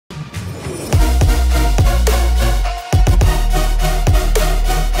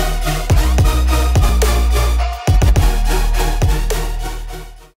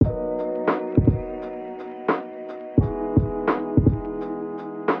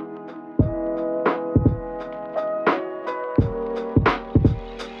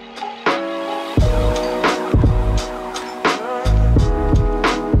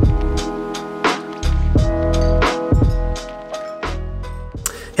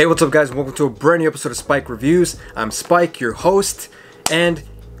Hey, what's up guys? Welcome to a brand new episode of Spike Reviews. I'm Spike, your host, and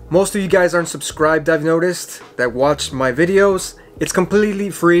most of you guys aren't subscribed, I've noticed, that watch my videos. It's completely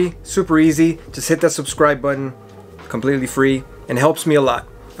free, super easy. Just hit that subscribe button, completely free, and helps me a lot.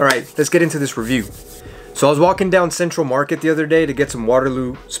 Alright, let's get into this review. So I was walking down Central Market the other day to get some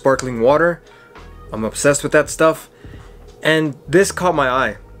Waterloo sparkling water. I'm obsessed with that stuff. And this caught my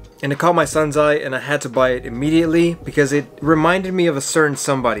eye. And it caught my son's eye, and I had to buy it immediately because it reminded me of a certain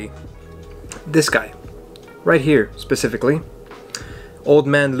somebody. This guy. Right here, specifically. Old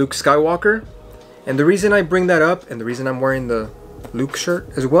man Luke Skywalker. And the reason I bring that up, and the reason I'm wearing the Luke shirt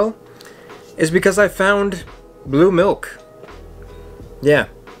as well, is because I found blue milk. Yeah,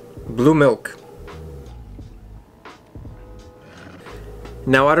 blue milk.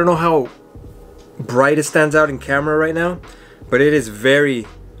 Now, I don't know how bright it stands out in camera right now, but it is very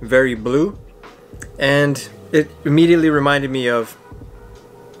blue, and it immediately reminded me of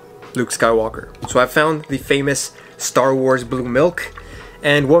Luke Skywalker. So I found the famous Star Wars blue milk,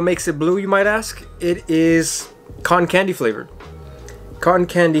 and what makes it blue, you might ask? It is cotton candy flavored. Cotton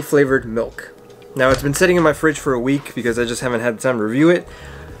candy flavored milk. Now, it's been sitting in my fridge for a week because I just haven't had time to review it.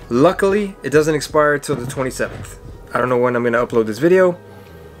 Luckily, it doesn't expire till the 27th. I don't know when I'm going to upload this video,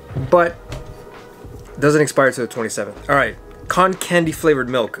 but it doesn't expire till the 27th. Alright. Cotton candy flavored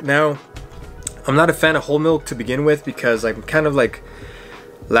milk. Now, I'm not a fan of whole milk to begin with because I'm kind of like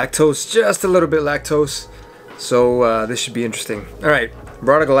lactose, just a little bit lactose. So this should be interesting. Alright,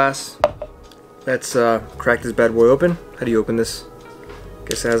 brought a glass. Let's crack this bad boy open. How do you open this?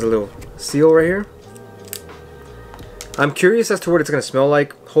 Guess it has a little seal right here. I'm curious as to what it's going to smell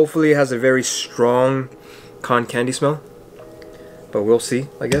like. Hopefully it has a very strong cotton candy smell. But we'll see,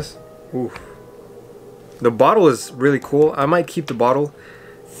 I guess. Ooh. The bottle is really cool. I might keep the bottle.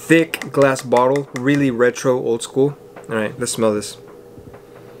 Thick glass bottle. Really retro, old school. Alright, let's smell this.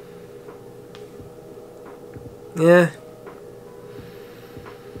 Yeah.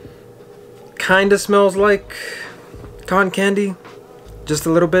 Kinda smells like cotton candy. Just a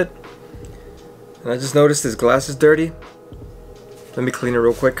little bit. And I just noticed this glass is dirty. Let me clean it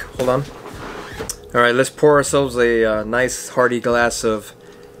real quick. Hold on. Alright, let's pour ourselves a nice hearty glass of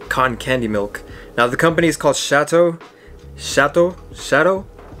cotton candy milk. Now the company is called Shadow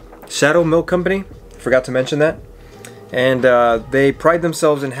Milk Company. Forgot to mention that. And they pride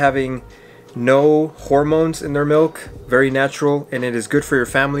themselves in having no hormones in their milk. Very natural, and it is good for your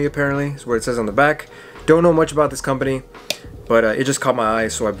family apparently, is what it says on the back. Don't know much about this company, but it just caught my eye,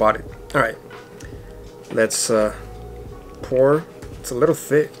 so I bought it. Alright, let's pour. It's a little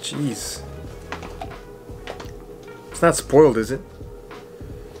thick, jeez. It's not spoiled, is it?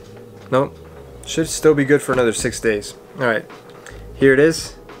 Nope. Should still be good for another 6 days. Alright, here it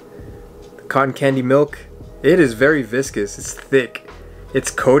is. Cotton candy milk. It is very viscous. It's thick. It's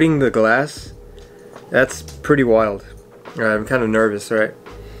coating the glass. That's pretty wild. Alright, I'm kind of nervous. Alright.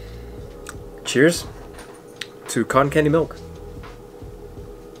 Cheers to cotton candy milk.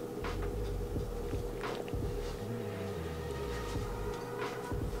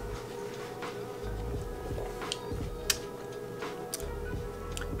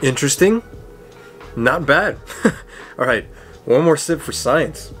 Interesting. Not bad. Alright, one more sip for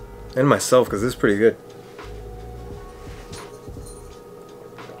science and myself because this is pretty good.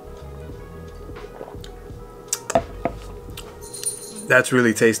 That's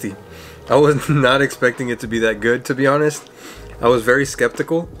really tasty. I was not expecting it to be that good, to be honest. I was very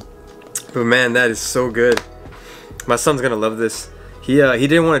skeptical, but man, that is so good. My son's gonna love this. He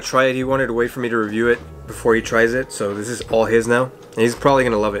didn't want to try it. He wanted to wait for me to review it before he tries it, so this is all his now, and he's probably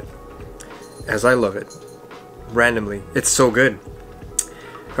gonna love it. As I love it. Randomly. It's so good.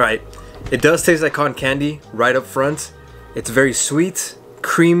 Alright. It does taste like cotton candy right up front. It's very sweet,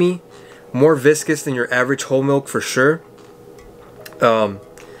 creamy, more viscous than your average whole milk for sure.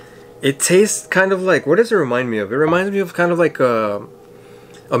 It tastes kind of like, what does it remind me of? It reminds me of kind of like a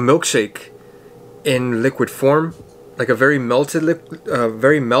milkshake in liquid form. Like a very melted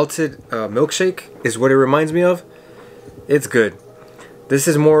milkshake is what it reminds me of. It's good. This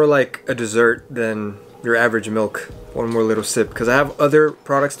is more like a dessert than your average milk. One more little sip, because I have other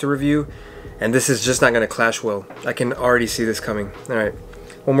products to review, and this is just not going to clash well. I can already see this coming. Alright,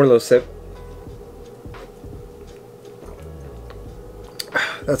 one more little sip.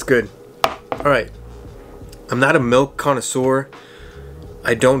 That's good. Alright, I'm not a milk connoisseur.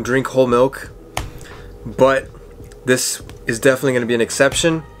 I don't drink whole milk, but this is definitely going to be an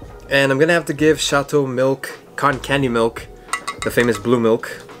exception, and I'm going to have to give Chateau Milk, cotton candy milk, the famous blue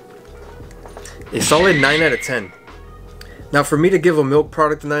milk, a solid 9 out of 10. Now, for me to give a milk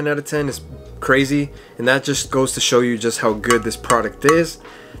product a 9 out of 10 is crazy, and that just goes to show you just how good this product is.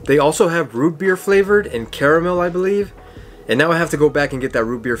 They also have root beer flavored and caramel, I believe. And now I have to go back and get that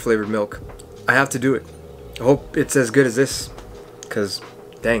root beer flavored milk. I have to do it. I hope it's as good as this, because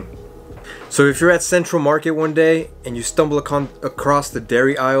dang. So if you're at Central Market one day and you stumble across the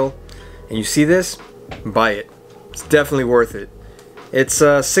dairy aisle and you see this, buy it. It's definitely worth it. It's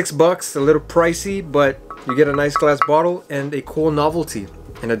 $6, a little pricey, but you get a nice glass bottle and a cool novelty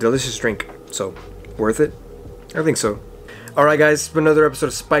and a delicious drink. So, worth it? I think so. Alright guys, for another episode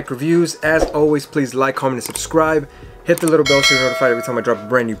of Spike Reviews. As always, please like, comment, and subscribe. Hit the little bell so you're notified every time I drop a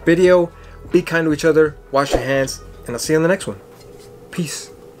brand new video. Be kind to each other, wash your hands, and I'll see you in the next one.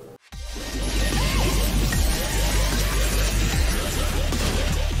 Peace.